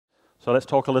So let's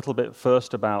talk a little bit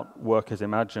first about work as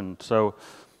imagined. So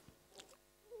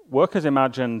work as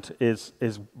imagined is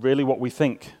really what we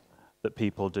think that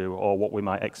people do, or what we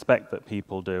might expect that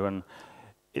people do. And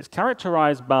it's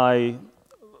characterized by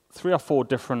 3 or 4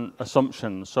 different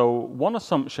assumptions. So one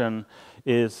assumption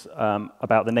is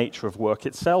about the nature of work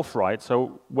itself, right?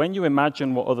 So when you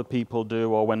imagine what other people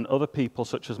do, or when other people,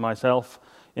 such as myself,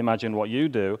 imagine what you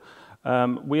do,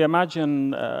 we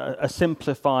imagine a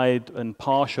simplified and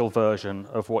partial version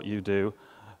of what you do.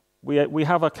 We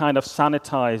have a kind of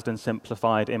sanitized and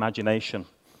simplified imagination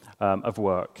of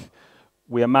work.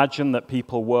 We imagine that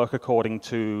people work according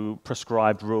to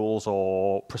prescribed rules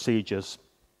or procedures.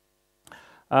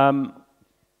 Then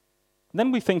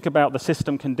we think about the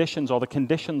system conditions, or the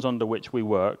conditions under which we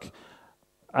work,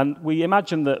 and we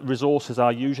imagine that resources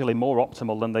are usually more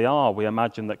optimal than they are. We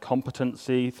imagine that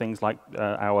competency, things like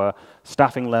our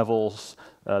staffing levels,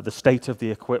 the state of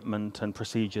the equipment and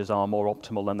procedures are more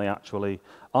optimal than they actually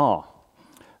are.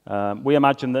 We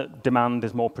imagine that demand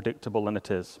is more predictable than it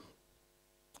is.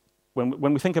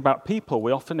 When we think about people,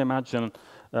 we often imagine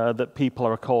that people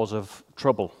are a cause of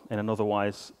trouble in an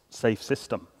otherwise safe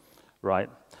system, right?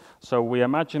 So we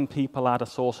imagine people add a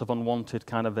source of unwanted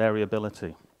kind of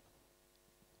variability.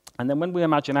 And then when we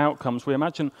imagine outcomes, we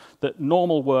imagine that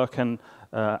normal work and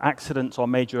accidents or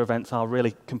major events are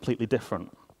really completely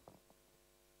different.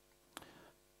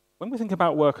 When we think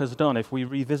about work as done, if we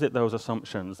revisit those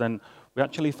assumptions, then we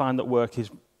actually find that work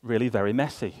is really very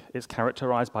messy. It's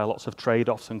characterized by lots of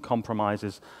trade-offs and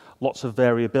compromises, lots of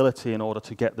variability in order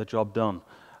to get the job done.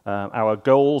 Our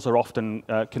goals are often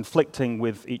conflicting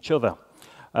with each other.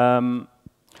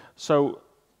 So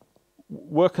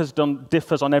work as done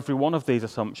differs on every one of these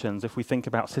assumptions. If we think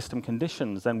about system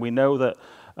conditions, then we know that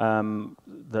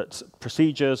that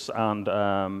procedures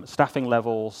and staffing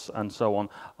levels and so on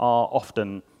are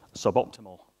often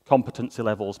suboptimal. Competency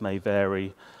levels may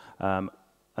vary.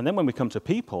 And then when we come to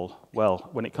people, well,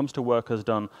 when it comes to work as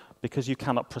done, because you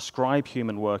cannot prescribe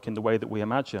human work in the way that we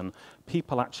imagine,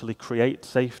 people actually create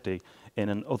safety in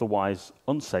an otherwise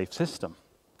unsafe system.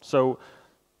 So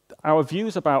our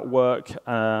views about work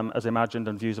as imagined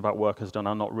and views about work as done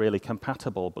are not really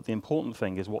compatible, but the important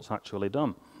thing is what's actually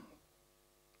done.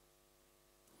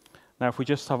 Now, if we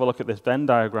just have a look at this Venn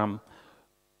diagram,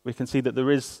 we can see that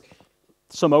there is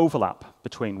some overlap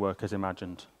between work as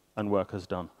imagined and work as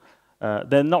done.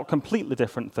 They're not completely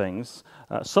different things.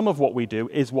 Some of what we do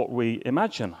is what we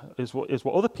imagine, is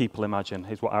what other people imagine,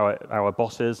 is what our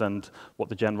bosses and what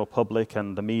the general public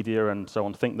and the media and so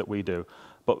on think that we do.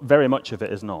 But very much of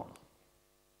it is not.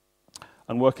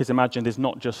 And work as imagined is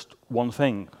not just one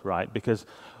thing, right? Because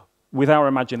with our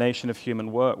imagination of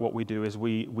human work, what we do is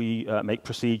we make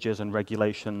procedures and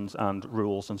regulations and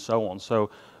rules and so on.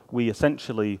 So we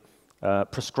essentially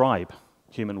prescribe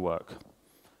human work.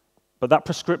 But that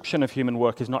prescription of human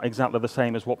work is not exactly the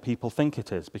same as what people think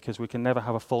it is, because we can never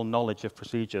have a full knowledge of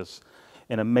procedures.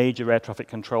 In a major air traffic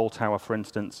control tower, for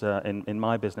instance, in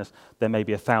my business, there may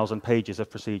be 1,000 pages of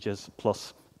procedures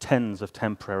plus tens of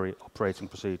temporary operating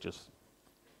procedures.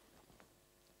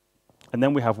 And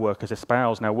then we have work as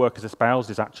espoused. Now, work as espoused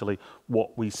is actually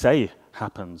what we say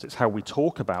happens. It's how we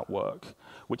talk about work,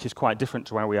 which is quite different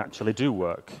to how we actually do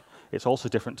work. It's also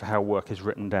different to how work is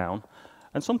written down.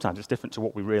 And sometimes it's different to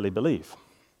what we really believe.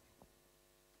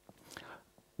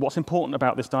 What's important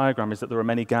about this diagram is that there are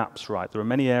many gaps, right? There are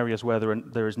many areas where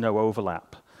there is no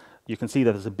overlap. You can see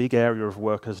that there's a big area of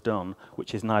work as done,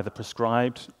 which is neither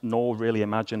prescribed nor really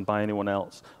imagined by anyone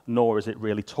else, nor is it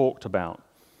really talked about.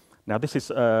 Now, this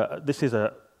is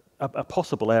a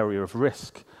possible area of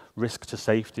risk to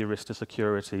safety, risk to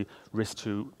security, risk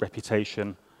to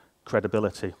reputation,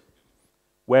 credibility.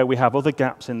 Where we have other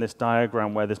gaps in this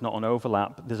diagram where there's not an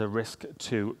overlap, there's a risk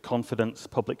to confidence,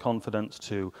 public confidence,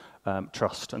 to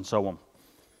trust, and so on.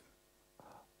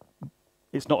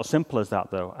 It's not as simple as that,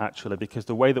 though, actually, because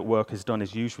the way that work is done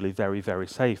is usually very, very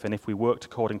safe. And if we worked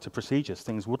according to procedures,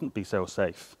 things wouldn't be so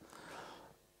safe.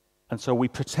 And so we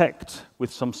protect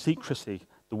with some secrecy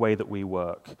the way that we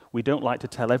work. We don't like to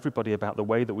tell everybody about the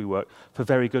way that we work for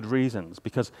very good reasons,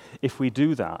 because if we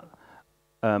do that,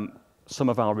 some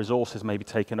of our resources may be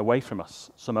taken away from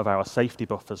us. Some of our safety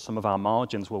buffers, some of our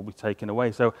margins will be taken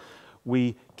away. So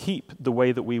we keep the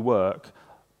way that we work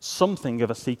something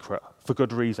of a secret for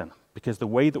good reason, because the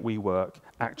way that we work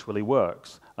actually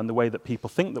works, and the way that people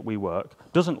think that we work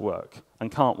doesn't work and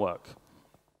can't work.